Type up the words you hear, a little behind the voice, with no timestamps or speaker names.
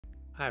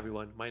Hi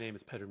everyone, my name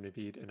is Pedram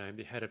Navid and I'm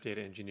the head of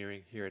data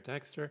engineering here at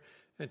Dagster.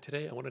 And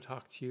today I want to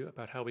talk to you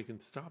about how we can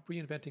stop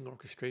reinventing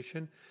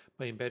orchestration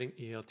by embedding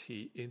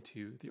ELT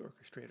into the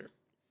orchestrator.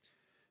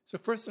 So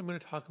first I'm going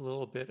to talk a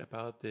little bit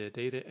about the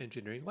data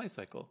engineering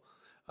lifecycle.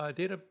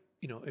 Data,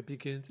 it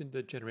begins in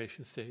the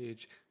generation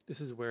stage.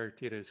 This is where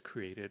data is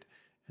created.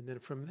 And then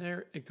from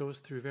there, it goes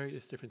through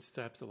various different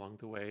steps along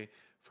the way,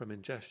 from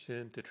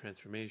ingestion to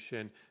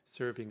transformation,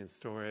 serving and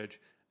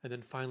storage, and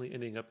then finally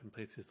ending up in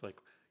places like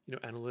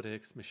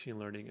analytics, machine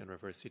learning, and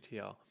reverse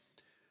ETL.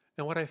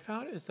 And what I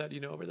found is that,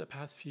 over the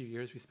past few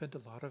years, we spent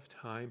a lot of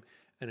time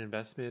and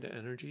investment and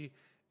energy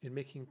in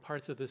making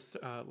parts of this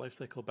life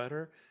cycle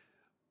better,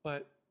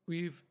 but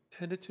we've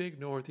tended to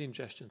ignore the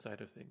ingestion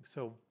side of things.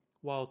 So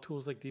while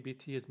tools like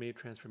dbt has made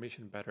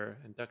transformation better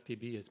and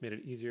DuckDB has made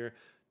it easier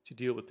to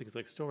deal with things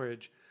like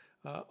storage,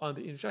 on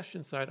the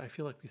ingestion side, I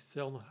feel like we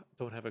still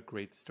don't have a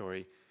great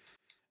story.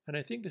 And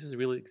I think this is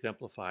really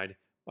exemplified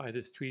by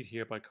this tweet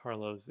here by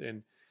Carlos.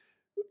 And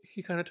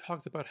he kind of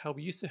talks about how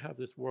we used to have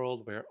this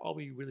world where all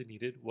we really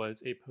needed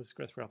was a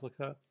Postgres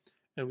replica,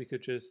 and we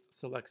could just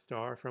select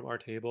star from our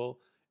table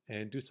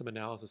and do some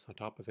analysis on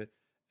top of it,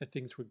 and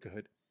things were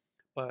good.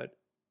 But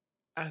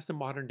as the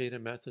modern data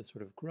mess has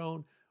sort of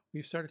grown,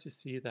 we've started to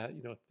see that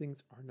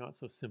things are not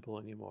so simple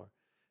anymore.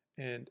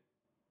 And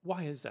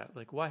why is that?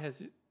 Like, why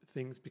has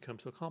things become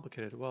so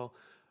complicated? Well,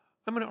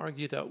 I'm going to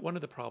argue that one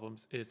of the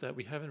problems is that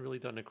we haven't really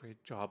done a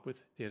great job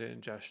with data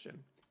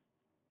ingestion.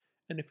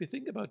 And if you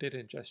think about data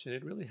ingestion,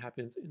 it really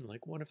happens in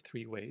like one of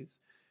three ways.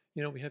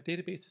 We have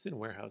databases and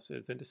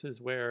warehouses, and this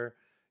is where,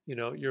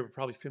 you're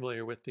probably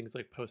familiar with things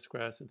like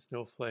Postgres and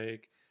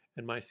Snowflake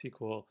and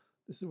MySQL.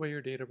 This is where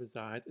your data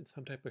resides in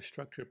some type of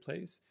structured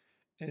place,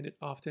 and it's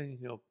often,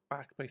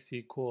 backed by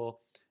SQL.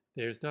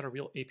 There's not a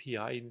real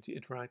API you need to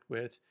interact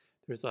with.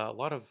 There's a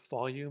lot of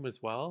volume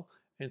as well,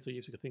 and so you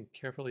have to think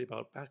carefully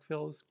about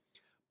backfills.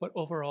 But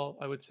overall,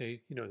 I would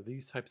say,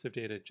 these types of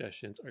data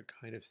ingestions are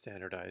kind of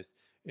standardized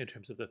in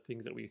terms of the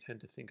things that we tend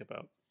to think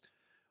about.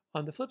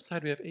 On the flip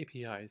side, we have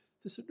APIs.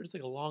 There's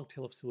like a long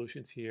tail of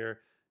solutions here.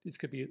 These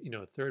could be,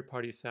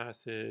 third-party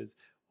SaaSes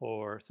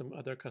or some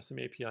other custom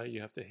API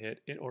you have to hit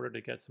in order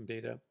to get some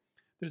data.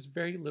 There's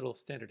very little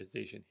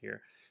standardization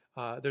here.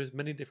 There's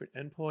many different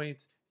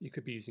endpoints. You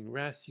could be using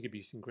REST, you could be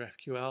using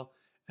GraphQL,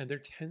 and there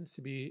tends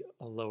to be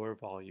a lower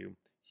volume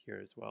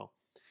here as well.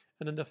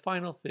 And then the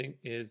final thing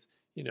is,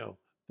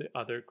 the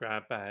other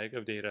grab bag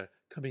of data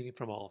coming in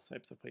from all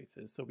types of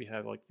places. So we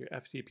have like your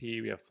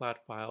FTP, we have flat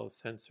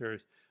files,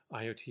 sensors,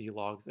 IoT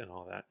logs, and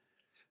all that.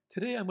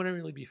 Today, I'm going to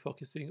really be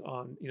focusing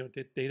on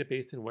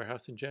database and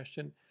warehouse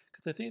ingestion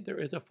because I think there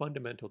is a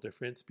fundamental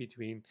difference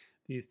between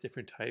these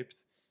different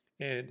types.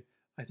 And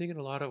I think in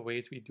a lot of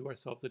ways we do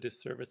ourselves a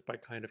disservice by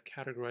kind of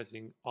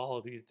categorizing all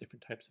of these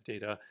different types of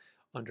data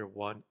under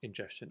one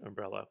ingestion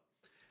umbrella.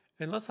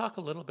 And let's talk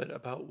a little bit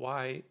about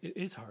why it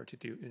is hard to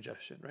do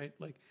ingestion, right?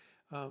 Like,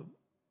 um,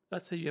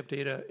 let's say you have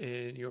data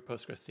in your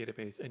Postgres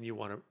database and you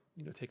want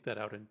to, take that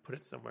out and put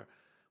it somewhere.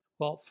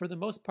 Well, for the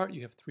most part,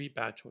 you have three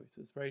bad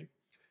choices, right?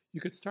 You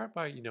could start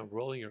by,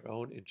 rolling your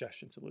own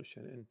ingestion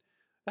solution, and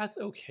that's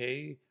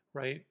okay,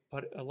 right?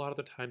 But a lot of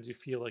the times you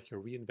feel like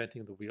you're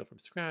reinventing the wheel from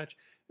scratch.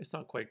 It's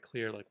not quite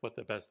clear like what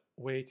the best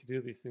way to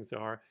do these things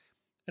are,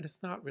 and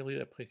it's not really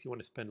a place you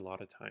want to spend a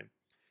lot of time.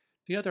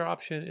 The other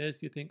option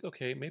is you think,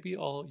 okay, maybe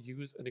I'll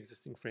use an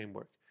existing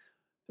framework.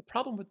 The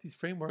problem with these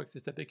frameworks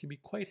is that they can be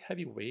quite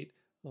heavyweight,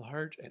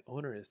 large, and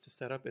onerous to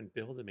set up and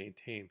build and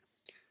maintain.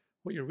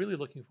 What you're really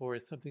looking for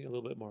is something a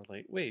little bit more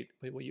lightweight,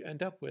 but what you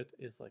end up with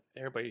is like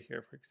Airbite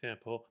here, for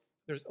example.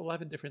 There's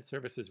 11 different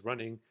services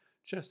running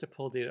just to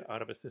pull data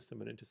out of a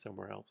system and into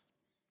somewhere else.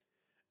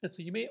 And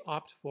so you may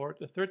opt for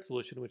the third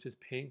solution, which is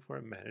paying for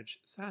a managed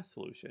SaaS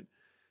solution.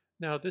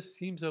 Now, this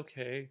seems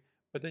okay,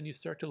 but then you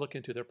start to look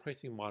into their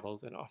pricing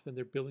models, and often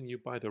they're billing you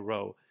by the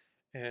row.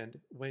 And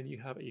when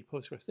you have a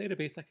Postgres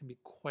database, that can be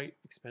quite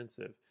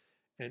expensive.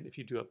 And if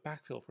you do a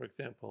backfill, for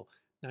example,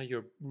 now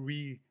you're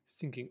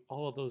re-syncing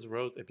all of those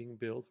rows and being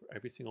billed for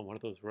every single one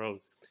of those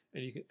rows.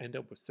 And you can end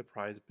up with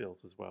surprise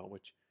bills as well,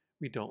 which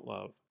we don't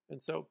love.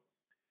 And so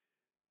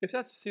if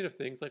that's the state of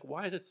things, like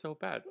why is it so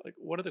bad? Like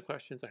one of the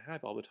questions I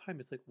have all the time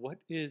is like, what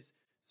is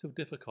so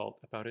difficult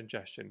about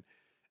ingestion?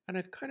 And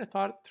I've kind of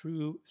thought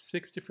through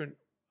six different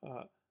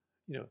uh,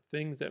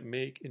 things that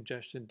make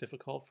ingestion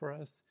difficult for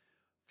us.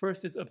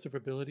 First is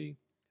observability.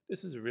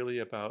 This is really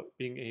about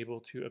being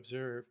able to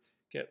observe,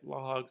 get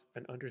logs,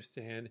 and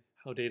understand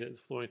how data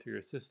is flowing through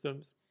your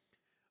systems.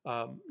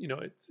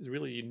 It's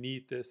really you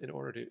need this in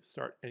order to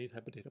start any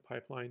type of data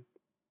pipeline.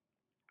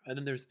 And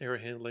then there's error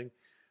handling.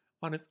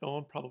 On its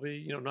own,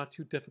 probably not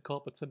too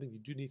difficult, but something you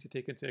do need to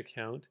take into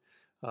account.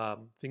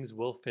 Things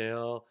will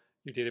fail.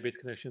 Your database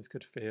connections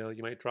could fail.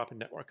 You might drop a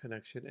network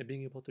connection, and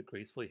being able to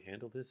gracefully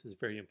handle this is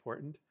very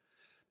important.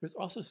 There's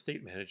also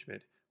state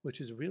management,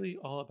 which is really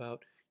all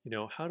about,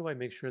 how do I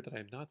make sure that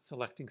I'm not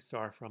selecting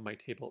star from my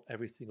table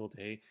every single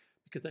day,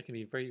 because that can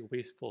be very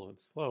wasteful and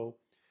slow.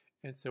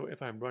 And so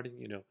if I'm running,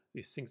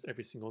 these syncs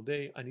every single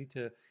day, I need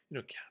to,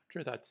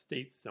 capture that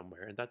state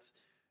somewhere. And that's,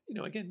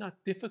 again, not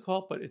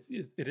difficult, but it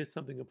is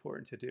something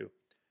important to do.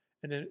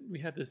 And then we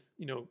have this,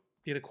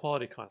 data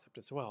quality concept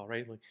as well,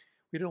 right? Like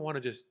we don't want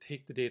to just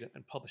take the data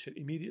and publish it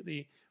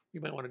immediately. We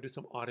might want to do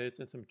some audits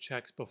and some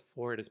checks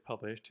before it is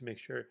published to make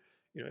sure,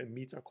 it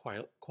meets our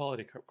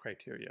quality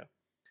criteria.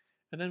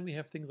 And then we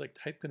have things like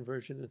type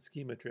conversion and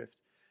schema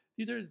drift.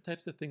 These are the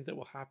types of things that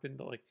will happen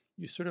that like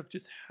you sort of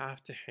just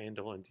have to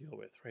handle and deal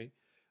with, right?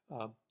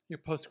 Your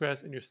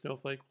Postgres and your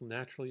Snowflake will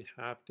naturally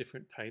have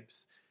different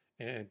types,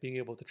 and being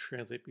able to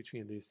translate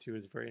between these two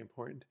is very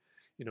important.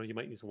 You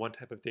might use one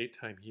type of date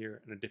time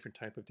here and a different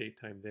type of date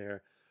time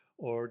there,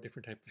 or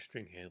different type of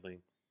string handling.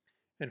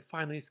 And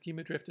finally,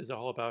 schema drift is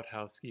all about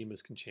how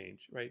schemas can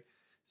change, right?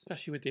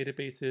 Especially with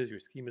databases, your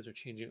schemas are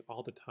changing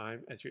all the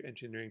time as your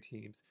engineering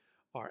teams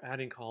are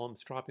adding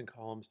columns, dropping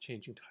columns,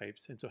 changing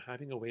types. And so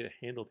having a way to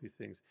handle these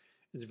things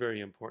is very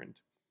important.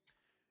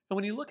 And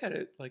when you look at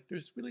it, like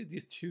there's really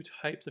these two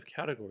types of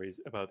categories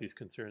about these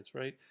concerns,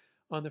 right?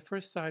 On the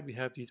first side, we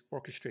have these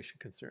orchestration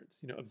concerns,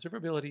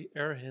 observability,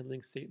 error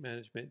handling, state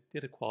management,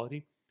 data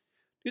quality.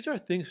 These are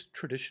things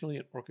traditionally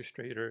an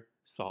orchestrator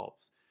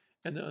solves.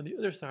 And then on the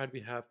other side,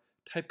 we have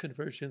type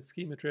conversion,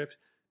 schema drift.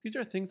 These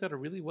are things that are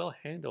really well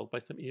handled by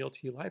some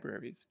ELT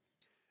libraries.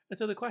 And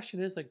so the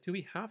question is, like, do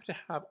we have to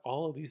have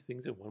all of these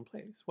things in one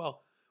place?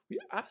 Well, we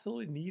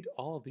absolutely need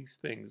all of these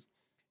things.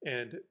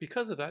 And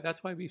because of that,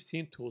 that's why we've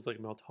seen tools like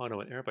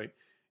Meltano and Airbyte,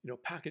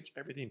 package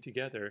everything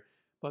together.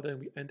 But then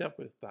we end up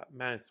with that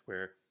mess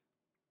where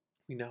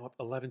we now have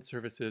 11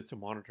 services to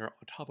monitor on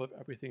top of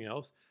everything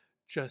else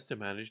just to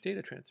manage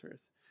data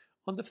transfers.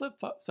 On the flip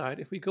side,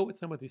 if we go with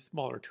some of these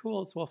smaller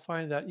tools, we'll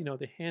find that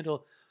they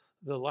handle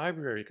the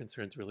library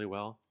concerns really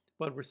well,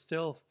 but we're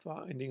still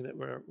finding that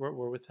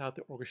we're without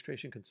the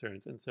orchestration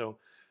concerns. And so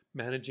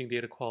managing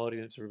data quality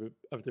and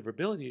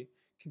observability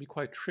can be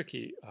quite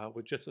tricky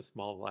with just a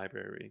small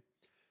library.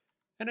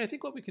 And I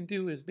think what we can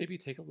do is maybe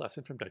take a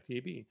lesson from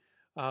DuckDB.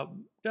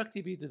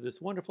 DuckDB did this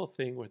wonderful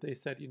thing where they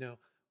said,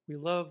 we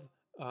love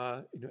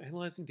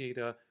analyzing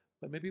data,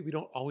 but maybe we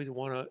don't always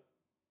want to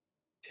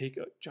take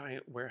a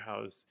giant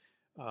warehouse,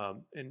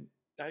 and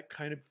that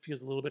kind of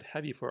feels a little bit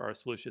heavy for our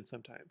solution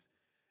sometimes.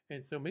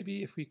 And so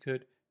maybe if we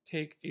could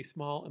take a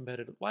small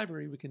embedded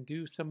library, we can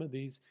do some of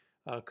these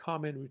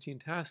common routine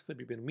tasks that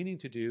we've been meaning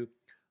to do,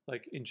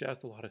 like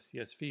ingest a lot of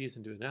CSVs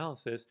and do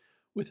analysis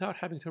without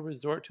having to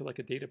resort to like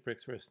a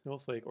Databricks or a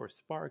Snowflake or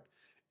Spark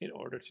in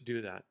order to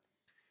do that.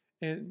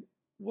 And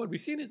what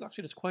we've seen is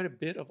actually there's quite a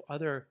bit of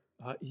other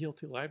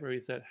ELT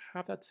libraries that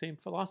have that same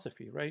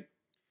philosophy, right?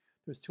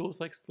 There's tools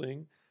like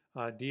Sling,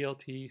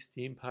 DLT,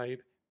 SteamPipe,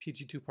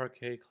 PG2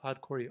 Parquet,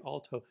 Cloud Query,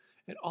 Alto,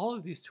 and all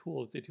of these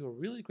tools, they do a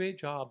really great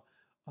job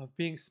of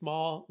being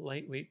small,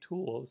 lightweight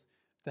tools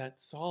that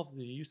solve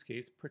the use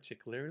case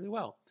particularly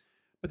well.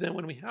 But then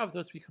when we have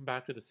those, we come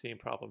back to the same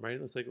problem, right?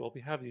 It's like, well,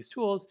 we have these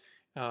tools,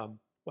 well,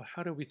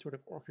 how do we sort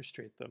of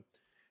orchestrate them?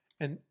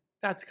 And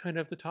that's kind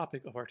of the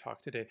topic of our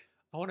talk today.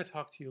 I want to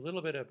talk to you a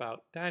little bit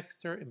about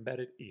Dagster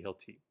Embedded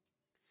ELT.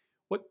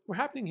 What we're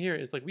happening here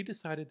is like we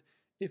decided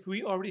if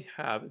we already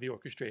have the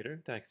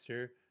orchestrator,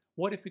 Dagster,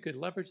 what if we could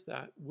leverage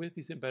that with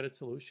these embedded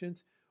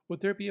solutions?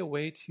 Would there be a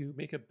way to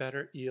make a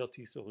better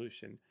ELT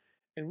solution?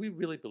 And we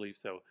really believe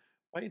so.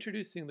 By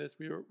introducing this,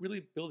 we were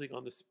really building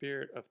on the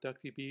spirit of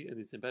DuckDB and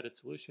these embedded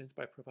solutions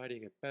by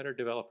providing a better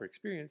developer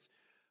experience,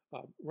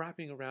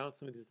 wrapping around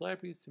some of these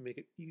libraries to make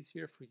it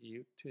easier for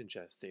you to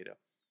ingest data.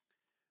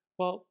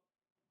 Well,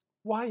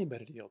 why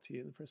embedded ELT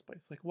in the first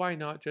place? Like, why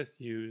not just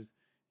use,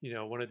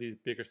 one of these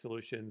bigger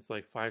solutions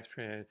like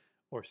Fivetran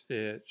or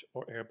Stitch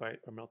or Airbyte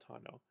or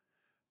Meltano?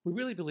 We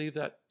really believe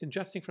that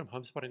ingesting from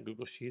HubSpot and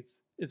Google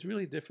Sheets is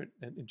really different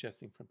than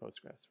ingesting from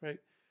Postgres, right?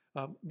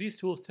 These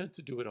tools tend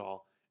to do it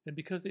all. And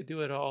because they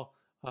do it all,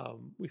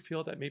 we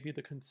feel that maybe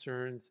the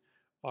concerns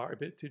are a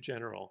bit too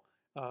general.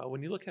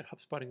 When you look at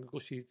HubSpot and Google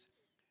Sheets,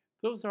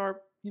 those are,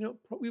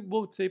 we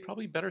would say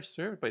probably better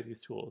served by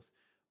these tools.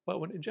 But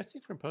when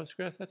ingesting from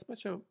Postgres, that's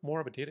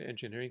more of a data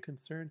engineering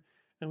concern.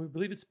 And we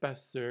believe it's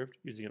best served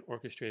using an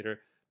orchestrator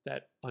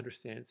that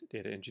understands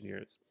data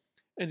engineers.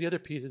 And the other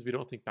piece is we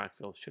don't think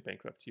backfill should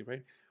bankrupt you,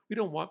 right? We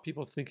don't want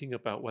people thinking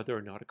about whether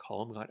or not a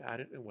column got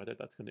added and whether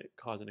that's going to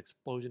cause an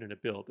explosion in a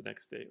build the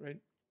next day, right?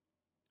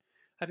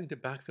 Having to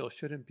backfill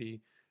shouldn't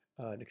be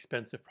an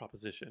expensive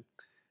proposition.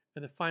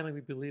 And then finally,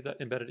 we believe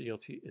that embedded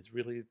ELT is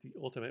really the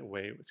ultimate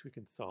way in which we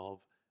can solve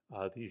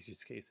these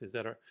use cases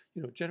that are,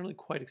 generally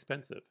quite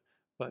expensive,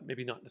 but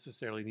maybe not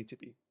necessarily need to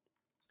be.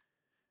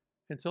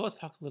 And so let's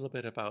talk a little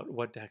bit about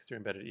what Dagster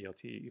Embedded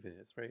ELT even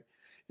is, right?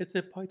 It's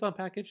a Python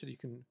package that you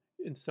can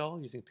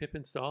install using pip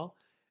install.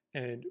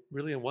 And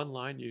really in one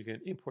line, you can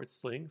import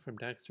Sling from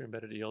Dagster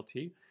Embedded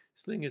ELT.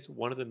 Sling is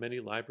one of the many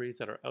libraries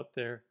that are out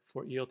there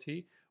for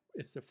ELT.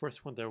 It's the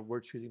first one that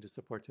we're choosing to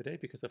support today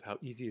because of how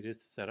easy it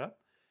is to set up.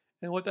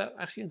 And what that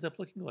actually ends up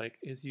looking like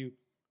is you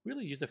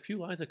really use a few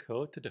lines of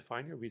code to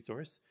define your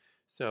resource.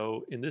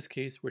 So in this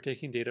case, we're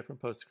taking data from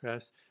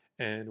Postgres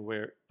and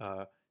we're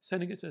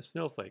sending it to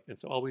Snowflake. And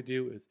so all we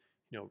do is,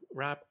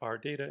 wrap our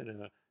data in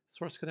a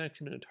source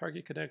connection and a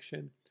target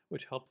connection,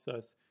 which helps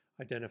us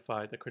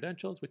identify the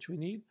credentials which we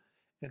need.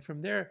 And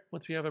from there,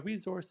 once we have a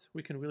resource,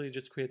 we can really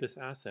just create this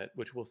asset,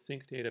 which will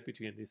sync data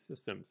between these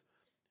systems.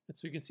 And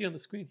so you can see on the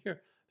screen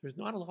here, there's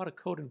not a lot of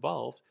code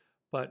involved,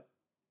 but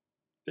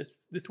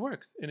this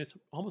works, and it's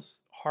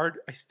almost hard.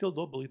 I still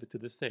don't believe it to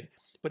this day,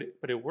 but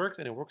it works,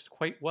 and it works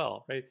quite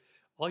well, right?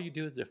 All you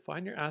do is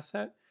define your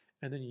asset,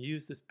 and then you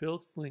use this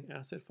build sling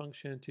asset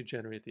function to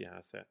generate the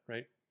asset,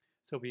 right?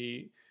 So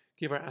we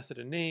give our asset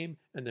a name,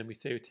 and then we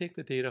say we take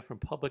the data from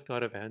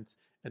public.events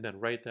and then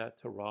write that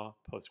to raw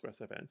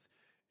Postgres events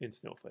in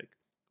Snowflake.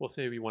 We'll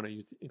say we want to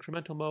use the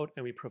incremental mode,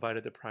 and we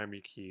provided the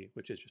primary key,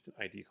 which is just an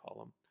ID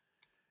column.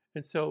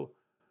 And so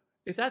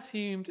if that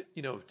seemed,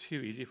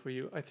 too easy for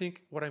you, I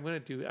think what I'm going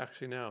to do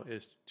actually now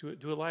is to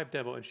do a live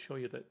demo and show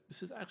you that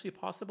this is actually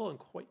possible and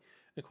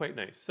quite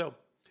nice. So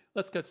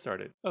let's get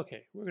started.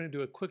 Okay, we're going to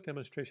do a quick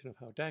demonstration of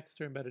how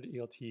Dagster Embedded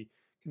ELT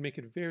can make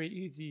it very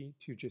easy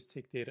to just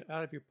take data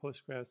out of your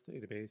Postgres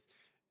database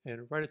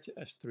and write it to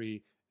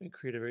S3 and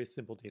create a very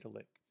simple data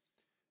lake.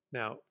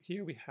 Now,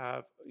 here we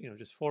have,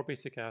 just 4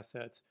 basic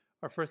assets.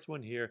 Our first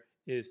one here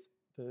is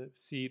the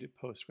seed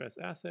Postgres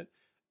asset.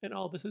 And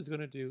all this is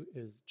going to do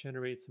is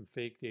generate some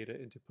fake data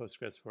into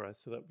Postgres for us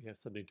so that we have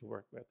something to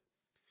work with.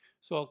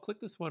 So I'll click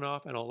this one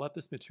off and I'll let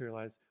this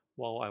materialize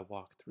while I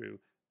walk through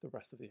the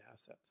rest of the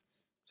assets.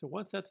 So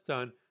once that's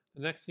done,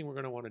 the next thing we're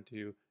going to want to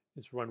do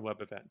is run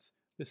web events.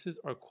 This is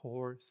our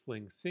core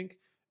Sling sync,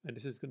 and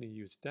this is going to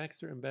use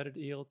Dagster Embedded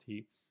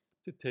ELT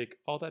to take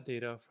all that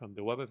data from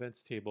the web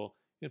events table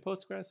in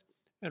Postgres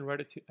and write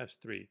it to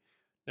S3.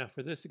 Now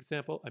for this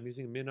example, I'm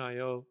using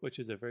MinIO, which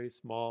is a very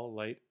small,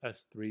 light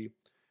S3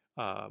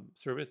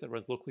 service that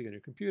runs locally on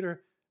your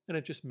computer, and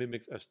it just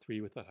mimics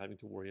S3 without having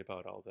to worry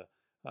about all the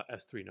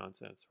S3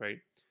 nonsense, right?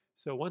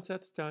 So once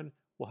that's done,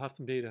 we'll have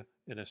some data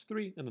in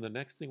S3, and then the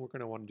next thing we're going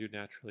to want to do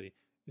naturally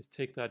is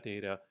take that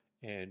data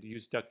and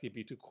use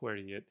DuckDB to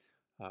query it,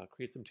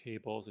 create some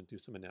tables, and do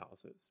some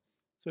analysis.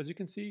 So as you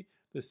can see,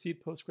 the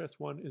seed Postgres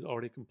one is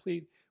already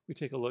complete. We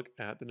take a look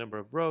at the number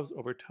of rows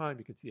over time.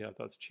 You can see how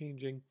that's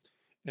changing,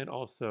 and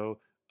also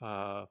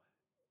that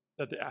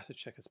the asset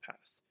check has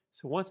passed.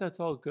 So once that's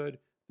all good,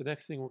 the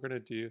next thing we're going to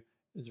do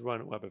is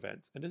run web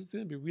events. And this is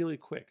going to be really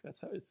quick. That's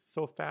how it's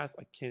so fast,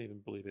 I can't even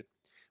believe it.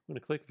 I'm going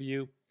to click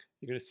view.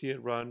 You're going to see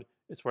it run.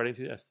 It's writing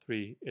to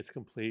S3. It's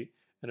complete.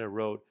 And it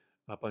wrote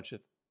a bunch of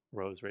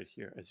rows right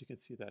here, as you can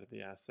see that in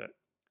the asset.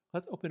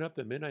 Let's open up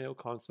the MinIO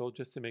console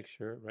just to make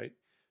sure, right?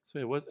 So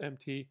it was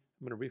empty.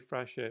 I'm going to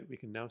refresh it. We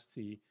can now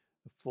see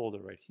the folder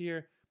right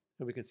here,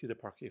 and we can see the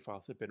Parquet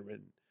files have been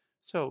written.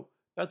 So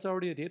that's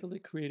already a data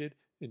lake created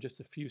in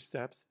just a few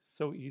steps.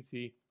 So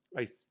easy.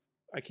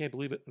 I can't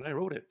believe it, and I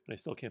wrote it, and I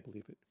still can't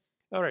believe it.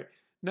 All right,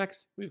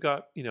 next we've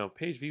got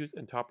page views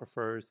and top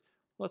refers.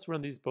 Let's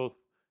run these both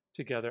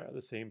together at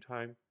the same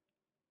time.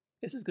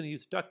 This is going to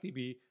use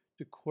DuckDB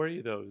to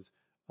query those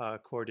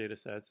core data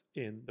sets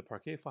in the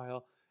Parquet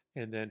file,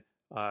 and then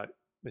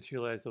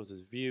materialize those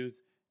as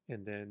views,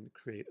 and then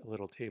create a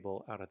little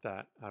table out of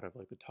that, out of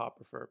like the top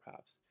refer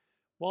paths.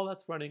 While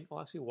that's running, I'll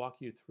actually walk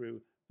you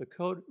through the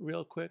code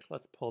real quick.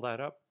 Let's pull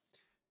that up,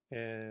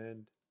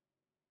 and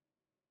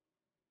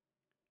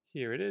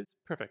here it is.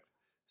 Perfect.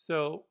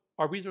 So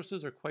our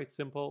resources are quite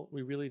simple.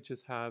 We really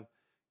just have,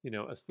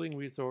 a Sling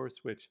resource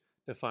which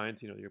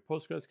defines, your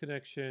Postgres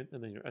connection,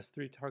 and then your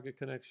S3 target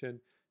connection,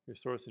 your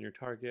source and your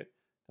target.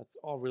 That's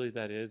all really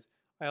that is.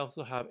 I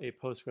also have a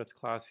Postgres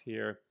class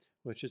here,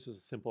 which is a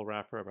simple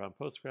wrapper around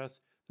Postgres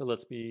that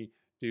lets me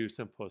do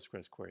some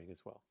Postgres querying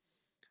as well.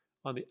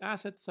 On the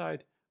asset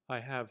side, I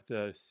have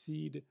the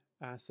seed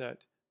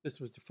asset.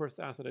 This was the first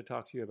asset I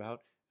talked to you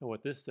about. And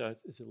what this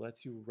does is it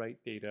lets you write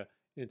data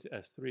into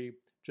S3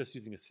 just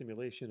using a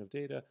simulation of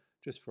data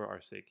just for our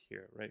sake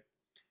here, right?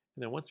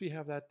 And then once we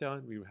have that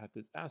done, we have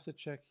this asset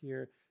check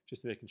here,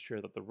 just making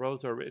sure that the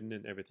rows are written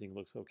and everything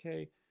looks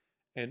okay.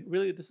 And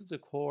really, this is the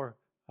core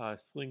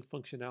Sling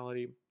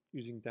functionality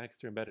using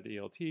Dagster Embedded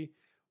ELT.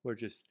 We're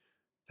just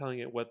telling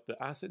it what the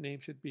asset name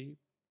should be,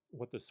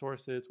 what the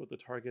source is, what the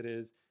target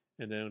is,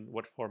 and then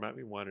what format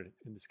we wanted.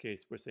 In this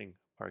case, we're saying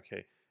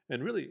Parquet.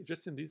 And really,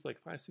 just in these like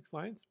 5-6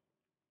 lines,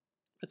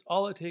 that's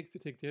all it takes to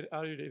take data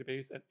out of your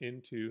database and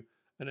into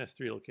an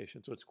S3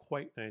 location. So it's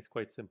quite nice,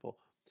 quite simple.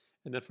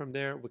 And then from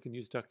there, we can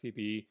use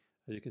DuckDB.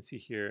 As you can see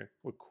here,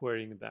 we're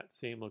querying that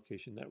same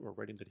location that we're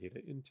writing the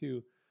data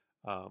into,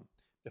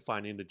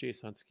 defining the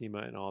JSON schema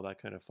and all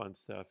that kind of fun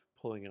stuff,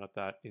 pulling out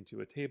that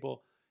into a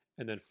table,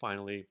 and then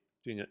finally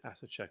doing an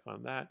asset check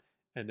on that,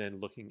 and then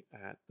looking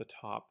at the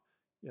top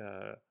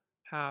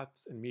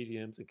paths and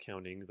mediums and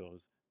counting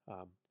those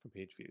from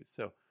page views.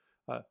 So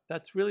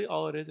that's really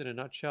all it is in a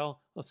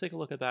nutshell. Let's take a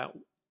look at that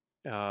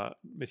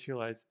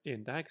materialized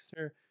in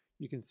Dagster.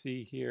 You can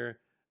see here,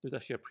 there's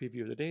actually a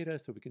preview of the data,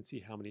 so we can see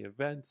how many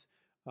events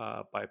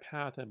by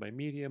path and by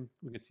medium.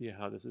 We can see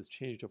how this has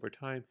changed over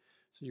time.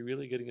 So you're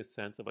really getting a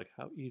sense of like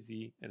how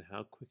easy and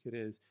how quick it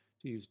is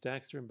to use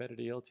Dagster Embedded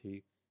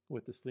ELT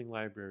with the Sling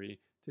library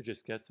to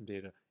just get some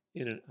data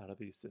in and out of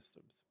these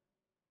systems.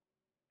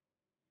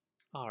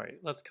 All right,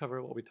 let's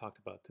cover what we talked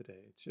about today.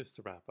 It's just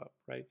to wrap up,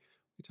 right?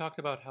 we talked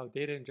about how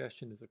data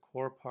ingestion is a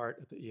core part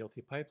of the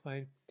ELT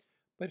pipeline,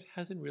 but it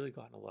hasn't really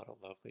gotten a lot of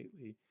love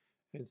lately.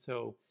 And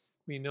so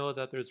we know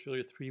that there's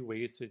really three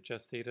ways to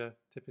ingest data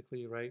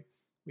typically, right?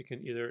 We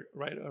can either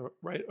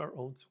write our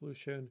own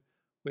solution,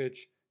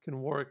 which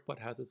can work but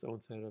has its own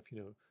set of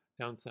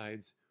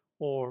downsides,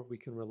 or we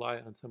can rely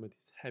on some of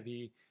these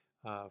heavy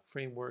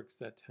frameworks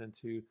that tend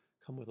to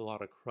come with a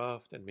lot of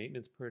cruft and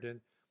maintenance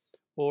burden,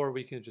 or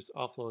we can just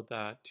offload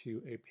that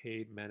to a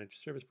paid managed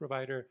service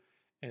provider,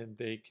 and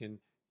they can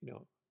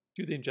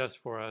do the ingest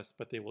for us,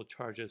 but they will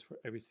charge us for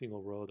every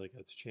single row that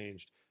gets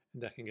changed,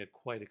 and that can get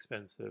quite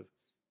expensive,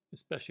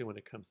 especially when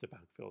it comes to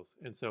backfills.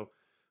 And so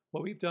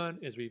what we've done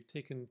is we've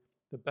taken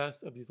the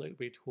best of these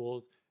lightweight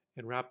tools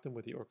and wrapped them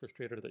with the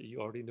orchestrator that you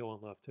already know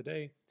and love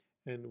today,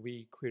 and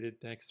we created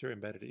Dagster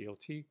Embedded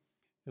ELT,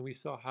 and we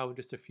saw how in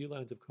just a few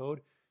lines of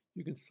code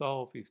you can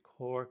solve these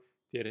core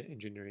data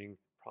engineering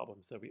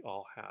problems that we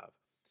all have.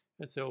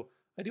 And so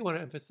I do want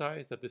to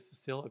emphasize that this is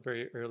still a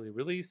very early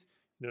release.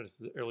 This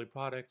is an early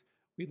product.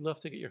 We'd love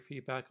to get your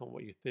feedback on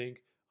what you think,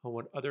 on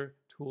what other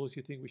tools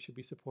you think we should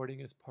be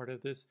supporting as part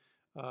of this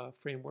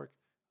framework,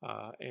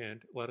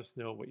 and let us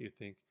know what you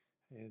think.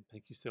 And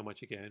thank you so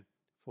much again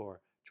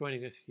for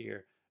joining us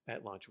here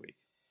at Launch Week.